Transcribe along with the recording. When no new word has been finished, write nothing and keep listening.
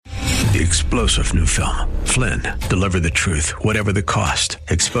The explosive new film, Flynn, deliver the truth, whatever the cost,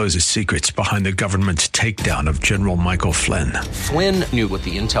 exposes secrets behind the government's takedown of General Michael Flynn. Flynn knew what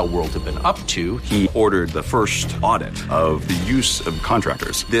the intel world had been up to. He ordered the first audit of the use of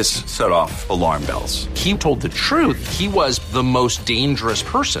contractors. This set off alarm bells. He told the truth. He was the most dangerous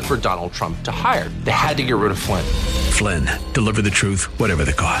person for Donald Trump to hire. They had to get rid of Flynn. Flynn, deliver the truth, whatever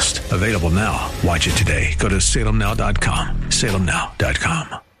the cost. Available now. Watch it today. Go to salemnow.com.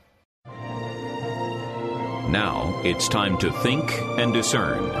 salemnow.com. Now it's time to think and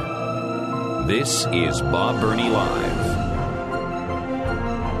discern. This is Bob Burney Live.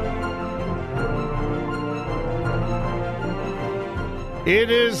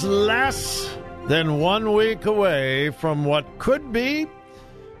 It is less than 1 week away from what could be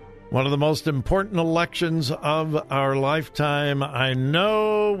one of the most important elections of our lifetime. I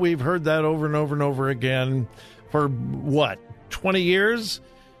know we've heard that over and over and over again for, 20 years?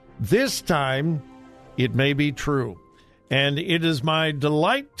 This time, it may be true. And it is my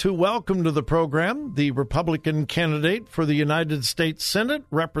delight to welcome to the program the Republican candidate for the United States Senate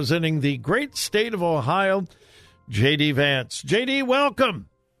representing the great state of Ohio, JD Vance. JD, welcome.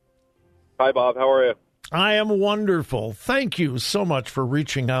 Hi, Bob. How are you? I am wonderful. Thank you so much for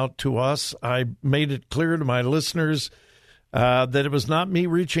reaching out to us. I made it clear to my listeners that it was not me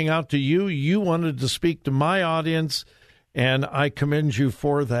reaching out to you. You wanted to speak to my audience, and I commend you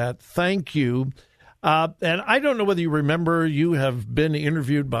for that. Thank you. And I don't know whether you remember, you have been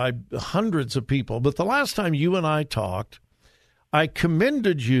interviewed by hundreds of people, but the last time you and I talked, I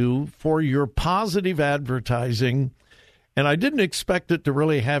commended you for your positive advertising, and I didn't expect it to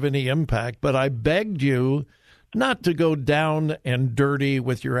really have any impact, but I begged you not to go down and dirty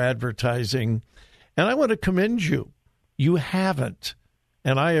with your advertising, and I want to commend you. You haven't,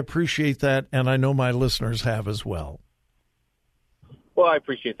 and I appreciate that, and I know my listeners have as well. Well, I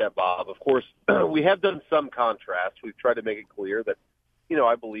appreciate that, Bob. Of course, we have done some contrast. We've tried to make it clear that,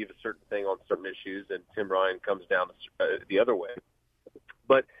 I believe a certain thing on certain issues, and Tim Ryan comes down the other way.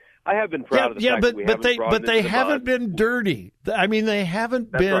 But I have been proud of the fact that we haven't brought it into the mud. But they haven't been dirty. I mean, they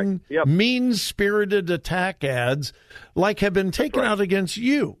haven't That's been right. Yep. mean-spirited attack ads like have been taken out against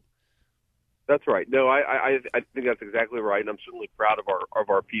you. That's right. No, I think that's exactly right, and I'm certainly proud of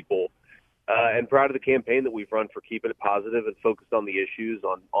our people. And proud of the campaign that we've run for keeping it positive and focused on the issues,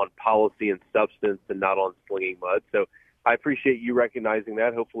 on policy and substance, and not on slinging mud. So I appreciate you recognizing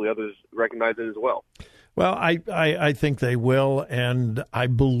that. Hopefully others recognize it as well. Well, I think they will, and I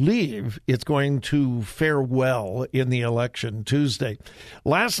believe it's going to fare well in the election Tuesday.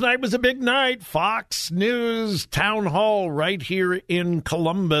 Last night was a big night. Fox News Town Hall right here in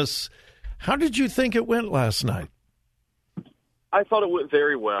Columbus. How did you think it went last night? I thought it went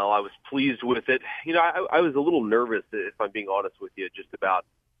very well. I was pleased with it. I was a little nervous, if I'm being honest with you, just about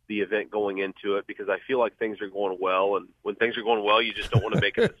the event going into it, because I feel like things are going well, and when things are going well, you just don't want to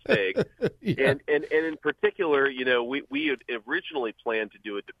make a mistake. Yeah. And in particular, we had originally planned to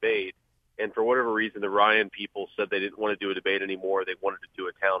do a debate, and for whatever reason, the Ryan people said they didn't want to do a debate anymore. They wanted to do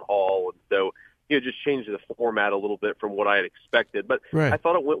a town hall, and so just changed the format a little bit from what I had expected. But right. I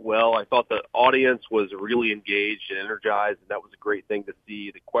thought it went well. I thought the audience was really engaged and energized, and that was a great thing to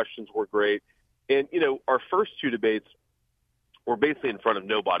see. The questions were great. And, our first two debates were basically in front of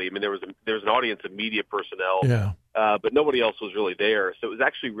nobody. I mean, there was an audience of media personnel, but nobody else was really there. So it was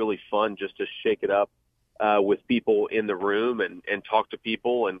actually really fun just to shake it up with people in the room and talk to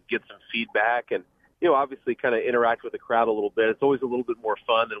people and get some feedback and, obviously kind of interact with the crowd a little bit. It's always a little bit more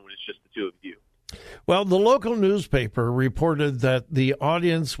fun than when it's just the two of you. Well, the local newspaper reported that the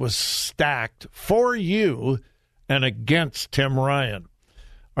audience was stacked for you and against Tim Ryan.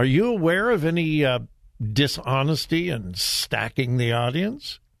 Are you aware of any dishonesty in stacking the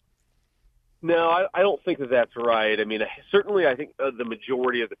audience? No, I don't think that's right. I mean, certainly I think the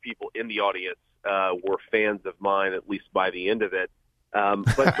majority of the people in the audience were fans of mine, at least by the end of it.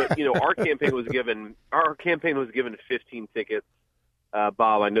 But our campaign was given 15 tickets.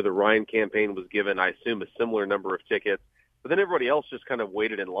 Bob, I know the Ryan campaign was given, I assume, a similar number of tickets, but then everybody else just kind of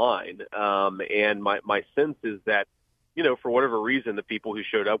waited in line. And my sense is that, for whatever reason, the people who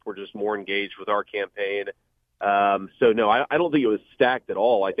showed up were just more engaged with our campaign. So, no, I don't think it was stacked at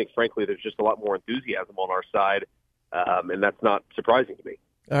all. I think, frankly, there's just a lot more enthusiasm on our side, and that's not surprising to me.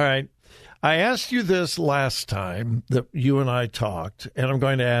 All right. I asked you this last time that you and I talked, and I'm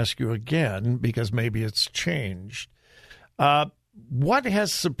going to ask you again because maybe it's changed. What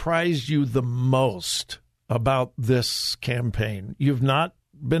has surprised you the most about this campaign? You've not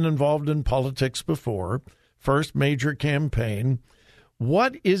been involved in politics before, first major campaign.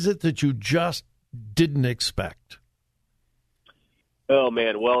 What is it that you just didn't expect? Oh,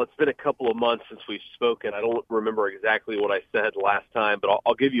 man. Well, it's been a couple of months since we've spoken. I don't remember exactly what I said last time, but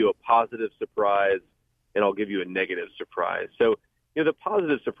I'll give you a positive surprise, and I'll give you a negative surprise. So, the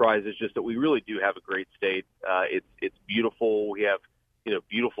positive surprise is just that we really do have a great state. It's beautiful. We have,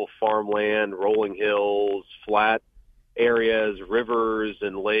 beautiful farmland, rolling hills, flat areas, rivers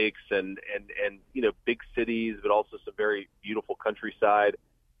and lakes, and big cities, but also some very beautiful countryside.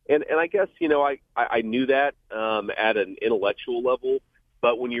 And I guess, I knew that at an intellectual level,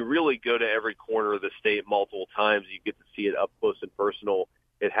 but when you really go to every corner of the state multiple times, you get to see it up close and personal.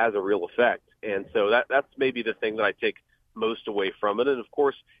 It has a real effect. And so that's maybe the thing that I take most away from it. And of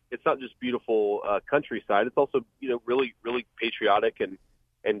course, it's not just beautiful countryside. It's also, really, really patriotic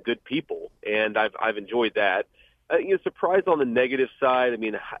and good people. And I've enjoyed that. Surprise on the negative side. I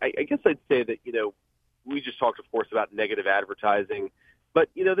mean, I guess I'd say that, we just talked, of course, about negative advertising. But,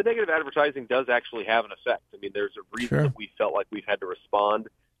 the negative advertising does actually have an effect. I mean, there's a reason that we felt like we've had to respond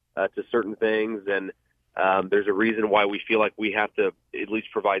to certain things. And there's a reason why we feel like we have to at least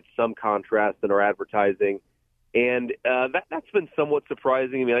provide some contrast in our advertising. And that's been somewhat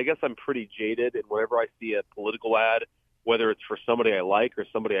surprising. I mean, I guess I'm pretty jaded. And whenever I see a political ad, whether it's for somebody I like or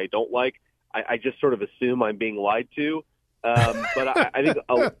somebody I don't like, I just sort of assume I'm being lied to. But I think,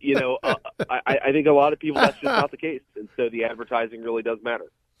 I think a lot of people, that's just not the case. And so the advertising really does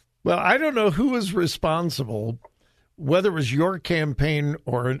matter. Well, I don't know who was responsible, whether it was your campaign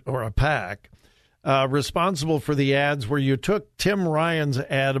or a PAC, responsible for the ads where you took Tim Ryan's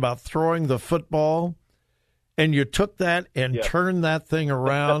ad about throwing the football and you took that and turned that thing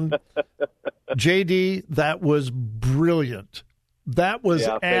around. JD, that was brilliant. That was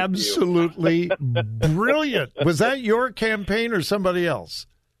absolutely brilliant. Was that your campaign or somebody else?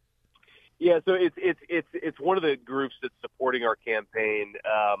 Yeah, so it's one of the groups that's supporting our campaign.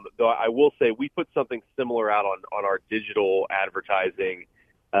 Though I will say we put something similar out on our digital advertising,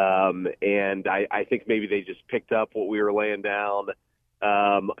 and I think maybe they just picked up what we were laying down,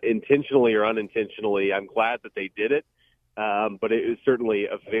 intentionally or unintentionally. I'm glad that they did it. But it was certainly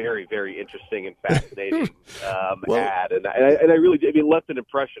a very, very interesting and fascinating ad, and I really did. I mean, left an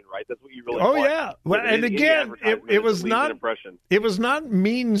impression, right? That's what you really. Oh want. Yeah, well, and again, it was not. It was not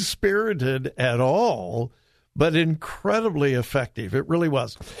mean spirited at all, but incredibly effective. It really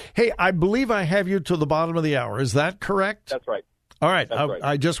was. Hey, I believe I have you to the bottom of the hour. Is that correct? That's right. All right.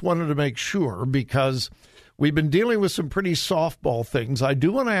 I just wanted to make sure because we've been dealing with some pretty softball things. I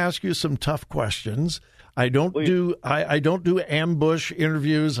do want to ask you some tough questions. I don't do ambush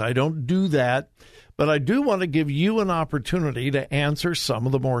interviews. I don't do that. But I do want to give you an opportunity to answer some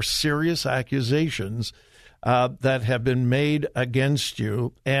of the more serious accusations that have been made against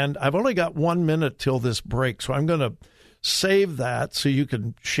you. And I've only got 1 minute till this break, so I'm going to save that so you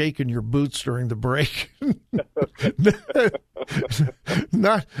can shake in your boots during the break.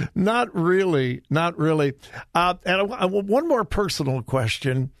 Not really. And one more personal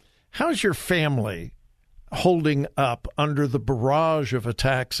question. How's your family holding up under the barrage of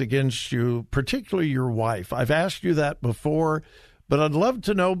attacks against you, particularly your wife? I've asked you that before, but I'd love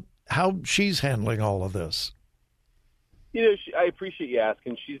to know how she's handling all of this. I appreciate you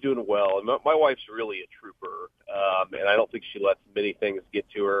asking. She's doing well. And my wife's really a trooper, and I don't think she lets many things get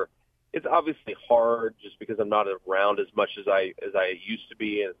to her. It's obviously hard just because I'm not around as much as I used to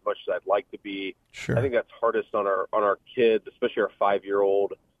be and as much as I'd like to be. Sure. I think that's hardest on our kids, especially our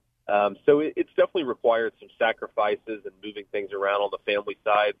 5-year-old. So it's definitely required some sacrifices and moving things around on the family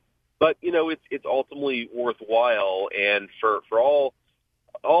side. But, it's ultimately worthwhile. And for all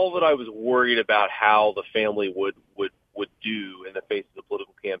that I was worried about how the family would do in the face of the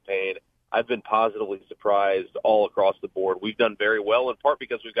political campaign, I've been positively surprised all across the board. We've done very well, in part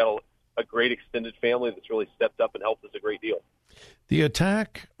because we've got a great extended family that's really stepped up and helped us a great deal. The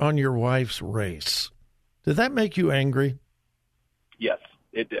attack on your wife's race, did that make you angry? Yes.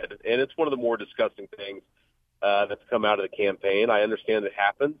 It did, and it's one of the more disgusting things that's come out of the campaign. I understand it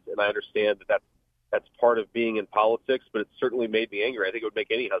happens, and I understand that's part of being in politics, but it certainly made me angry. I think it would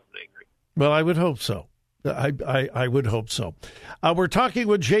make any husband angry. Well, I would hope so. I would hope so. We're talking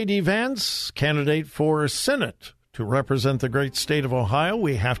with JD Vance, candidate for Senate to represent the great state of Ohio.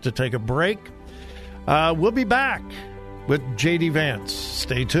 We have to take a break. We'll be back with JD Vance.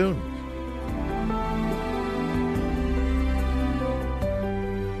 Stay tuned.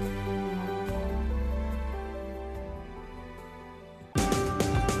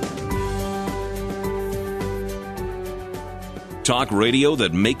 Talk radio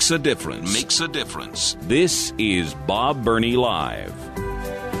that makes a difference. This is Bob Burney Live.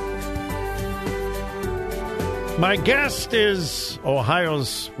 My guest is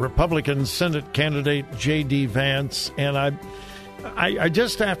Ohio's Republican Senate candidate, JD Vance. And I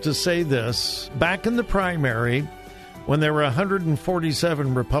just have to say this. Back in the primary, when there were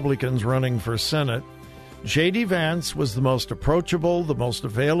 147 Republicans running for Senate, JD Vance was the most approachable, the most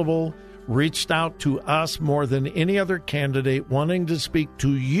available, reached out to us more than any other candidate, wanting to speak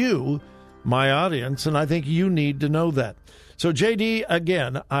to you, my audience, and I think you need to know that. So, JD,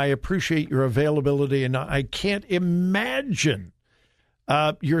 again, I appreciate your availability, and I can't imagine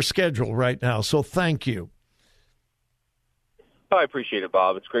your schedule right now, so thank you. I appreciate it,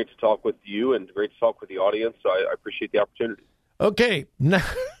 Bob. It's great to talk with you and great to talk with the audience, so I appreciate the opportunity. Okay, now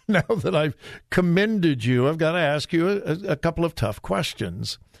that I've commended you, I've got to ask you a couple of tough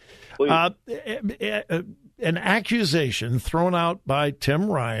questions. An accusation thrown out by Tim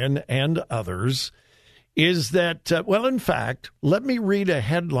Ryan and others is that, in fact, let me read a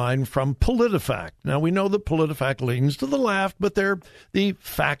headline from PolitiFact. Now, we know that PolitiFact leans to the left, but they're the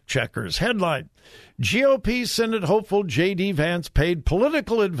fact checkers. Headline, GOP Senate hopeful JD Vance paid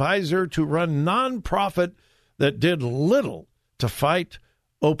political advisor to run nonprofit that did little to fight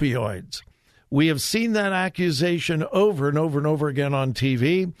opioids. We have seen that accusation over and over and over again on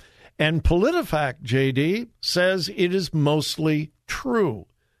TV, and PolitiFact, JD, says it is mostly true.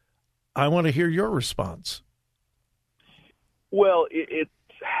 I want to hear your response. Well, it's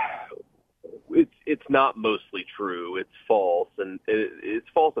not mostly true. It's false, and it's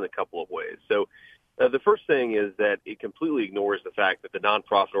false in a couple of ways. So the first thing is that it completely ignores the fact that the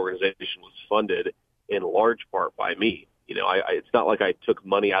nonprofit organization was funded in large part by me. You know, it's not like I took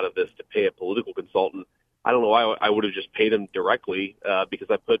money out of this to pay a political consultant. I don't know why I would have just paid him directly because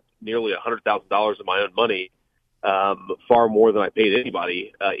I put nearly $100,000 of my own money, far more than I paid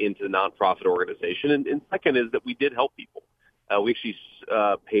anybody into the nonprofit organization. And second is that we did help people. We actually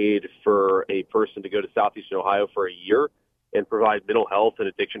paid for a person to go to Southeastern Ohio for a year and provide mental health and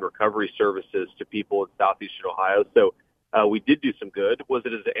addiction recovery services to people in Southeastern Ohio. So we did do some good. Was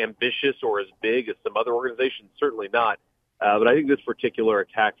it as ambitious or as big as some other organizations? Certainly not. But I think this particular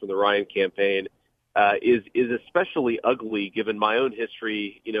attack from the Ryan campaign is especially ugly given my own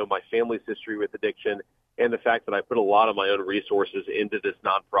history, you know, my family's history with addiction, and the fact that I put a lot of my own resources into this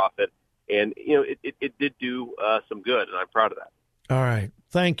nonprofit. And, you know, it did do some good, and I'm proud of that. All right.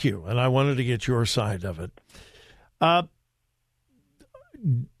 Thank you. And I wanted to get your side of it.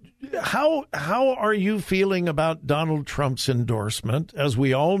 How are you feeling about Donald Trump's endorsement? As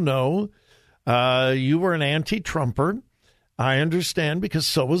we all know, you were an anti-Trumper. I understand, because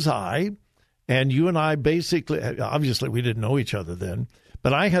so was I. And you and I basically, obviously we didn't know each other then,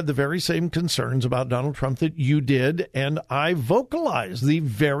 but I had the very same concerns about Donald Trump that you did, and I vocalized the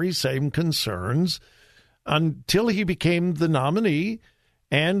very same concerns until he became the nominee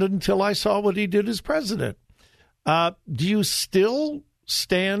and until I saw what he did as president. Do you still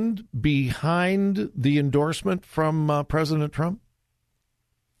stand behind the endorsement from President Trump?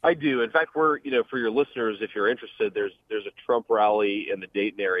 I do. In fact, for your listeners, if you're interested, there's a Trump rally in the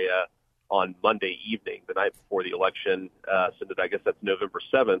Dayton area on Monday evening, the night before the election. So that I guess that's November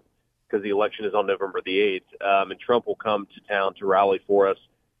 7th, because the election is on November the 8th. And Trump will come to town to rally for us.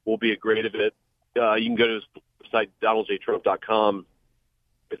 Will be a great event. You can go to his website, donaldjtrump.com,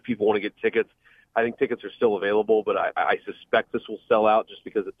 if people want to get tickets. I think tickets are still available, but I suspect this will sell out just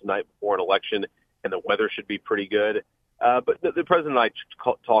because it's the night before an election and the weather should be pretty good. But the president and I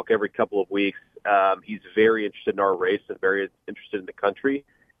talk every couple of weeks. He's very interested in our race and very interested in the country.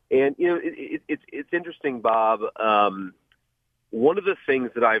 And, you know, it's interesting, Bob. One of the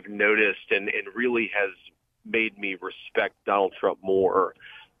things that I've noticed and really has made me respect Donald Trump more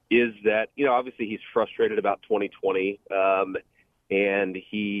is that, you know, obviously he's frustrated about 2020, and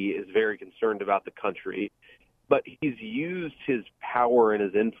he is very concerned about the country. But he's used his power and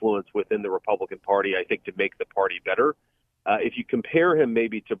his influence within the Republican Party, I think, to make the party better. If you compare him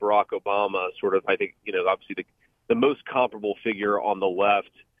maybe to Barack Obama, sort of, I think, you know, obviously the most comparable figure on the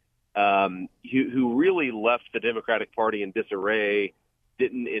left, who really left the Democratic Party in disarray,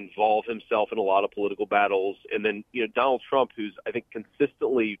 didn't involve himself in a lot of political battles. And then, you know, Donald Trump, who's, I think,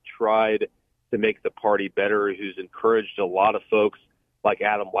 consistently tried to make the party better, who's encouraged a lot of folks like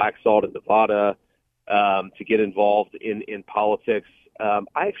Adam Laxalt in Nevada to get involved in politics.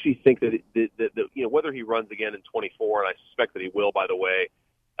 I actually think that, you know, whether he runs again in 24, and I suspect that he will, by the way,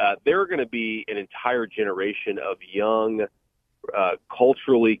 there are going to be an entire generation of young,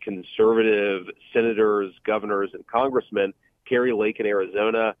 culturally conservative senators, governors, and congressmen, Kerry Lake in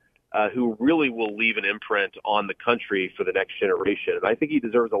Arizona, who really will leave an imprint on the country for the next generation. And I think he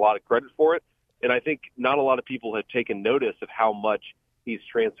deserves a lot of credit for it. And I think not a lot of people have taken notice of how much he's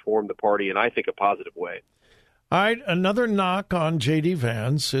transformed the party in, I think, a positive way. All right, another knock on JD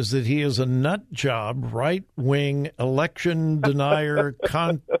Vance is that he is a nut job, right-wing election denier.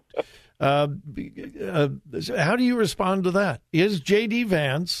 How do you respond to that? Is JD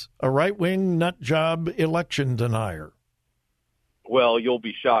Vance a right-wing nut job election denier? Well, you'll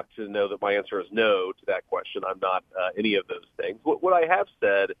be shocked to know that my answer is no to that question. I'm not any of those things. What I have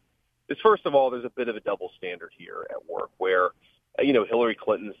said is, first of all, there's a bit of a double standard here at work where Hillary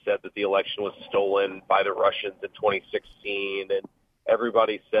Clinton said that the election was stolen by the Russians in 2016, and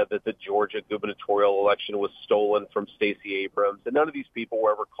everybody said that the Georgia gubernatorial election was stolen from Stacey Abrams, and none of these people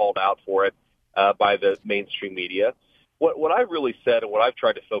were ever called out for it by the mainstream media. What I've really said and what I've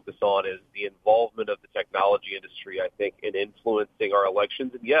tried to focus on is the involvement of the technology industry, I think, in influencing our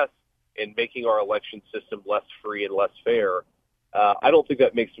elections, and yes, in making our election system less free and less fair. I don't think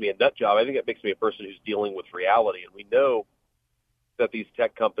that makes me a nut job. I think it makes me a person who's dealing with reality, and we know that these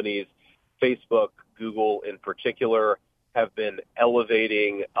tech companies, Facebook, Google in particular, have been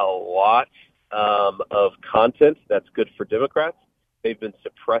elevating a lot of content that's good for Democrats. They've been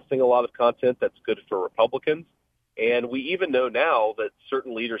suppressing a lot of content that's good for Republicans. And we even know now that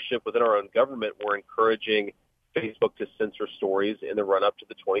certain leadership within our own government were encouraging Facebook to censor stories in the run-up to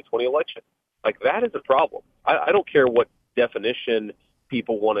the 2020 election. Like, that is a problem. I don't care what definition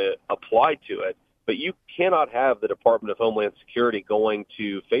people want to apply to it, but you cannot have the Department of Homeland Security going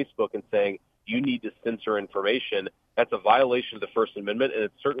to Facebook and saying, you need to censor information. That's a violation of the First Amendment, and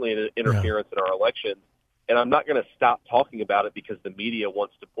it's certainly an interference in our elections. And I'm not going to stop talking about it because the media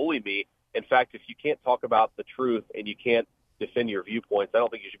wants to bully me. In fact, if you can't talk about the truth and you can't defend your viewpoints, I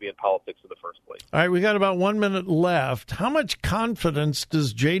don't think you should be in politics in the first place. All right, we got about 1 minute left. How much confidence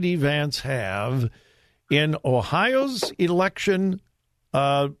does J.D. Vance have in Ohio's election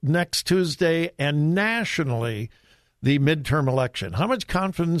next Tuesday and nationally the midterm election? How much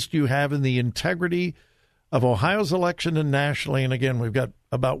confidence do you have in the integrity of Ohio's election and nationally? And again, we've got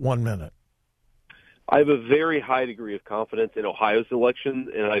about 1 minute. I have a very high degree of confidence in Ohio's election,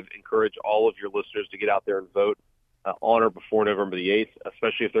 and I've encouraged all of your listeners to get out there and vote on or before November the 8th,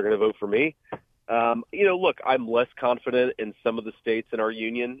 especially if they're going to vote for me. Look, I'm less confident in some of the states in our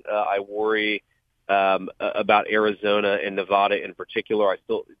union. I worry about Arizona and Nevada in particular.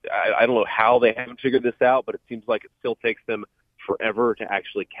 I don't know how they haven't figured this out, but it seems like it still takes them forever to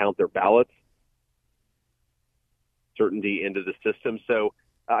actually count their ballots. Certainty into the system. So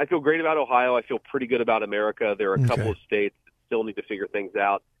I feel great about Ohio. I feel pretty good about America. There are a couple of states that still need to figure things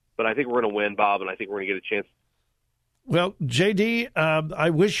out, but I think we're going to win, Bob, and I think we're going to get a chance. Well, JD, I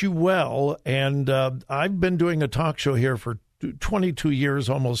wish you well, and I've been doing a talk show here for 22 years,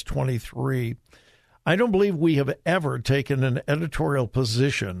 almost 23. I don't believe we have ever taken an editorial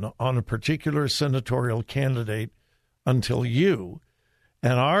position on a particular senatorial candidate until you.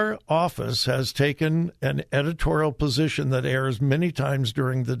 And our office has taken an editorial position that airs many times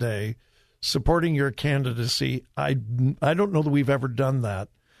during the day, supporting your candidacy. I don't know that we've ever done that.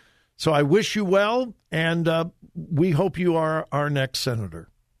 So I wish you well, and we hope you are our next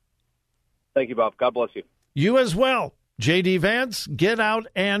senator. Thank you, Bob. God bless you. You as well. JD Vance, get out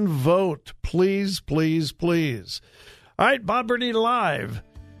and vote. Please, please, please. All right, Bob Burney Live.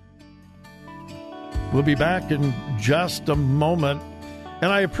 We'll be back in just a moment.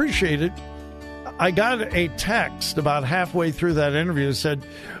 And I appreciate it. I got a text about halfway through that interview that said,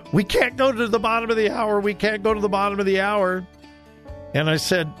 we can't go to the bottom of the hour. We can't go to the bottom of the hour. And I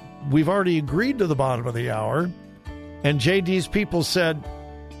said, we've already agreed to the bottom of the hour. And JD's people said,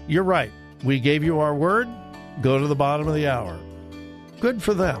 you're right. We gave you our word. Go to the bottom of the hour. Good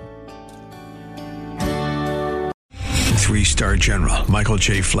for them. 3-star General Michael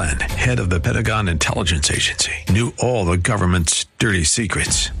J. Flynn, head of the Pentagon Intelligence Agency, knew all the government's dirty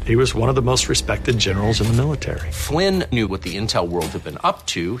secrets. He was one of the most respected generals in the military. Flynn knew what the intel world had been up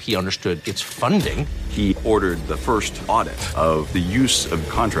to. He understood its funding. He ordered the first audit of the use of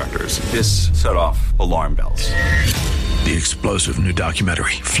contractors. This set off alarm bells. The explosive new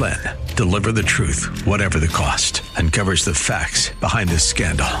documentary, Flynn, Deliver the Truth, Whatever the Cost, uncovers the facts behind this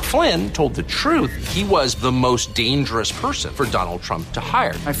scandal. Flynn told the truth. He was the most dangerous person for Donald Trump to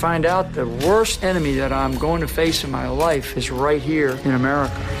hire. I find out the worst enemy that I'm going to face in my life is right here in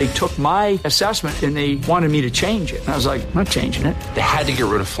America. They took my assessment and they wanted me to change it. And I was like, I'm not changing it. They had to get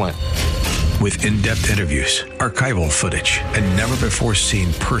rid of Flynn. With in-depth interviews, archival footage, and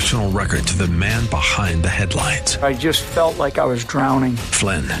never-before-seen personal records of the man behind the headlines. I just felt like I was drowning.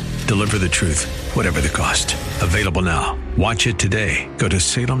 Flynn, Deliver the Truth, Whatever the Cost. Available now. Watch it today. Go to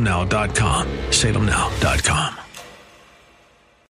salemnow.com. salemnow.com.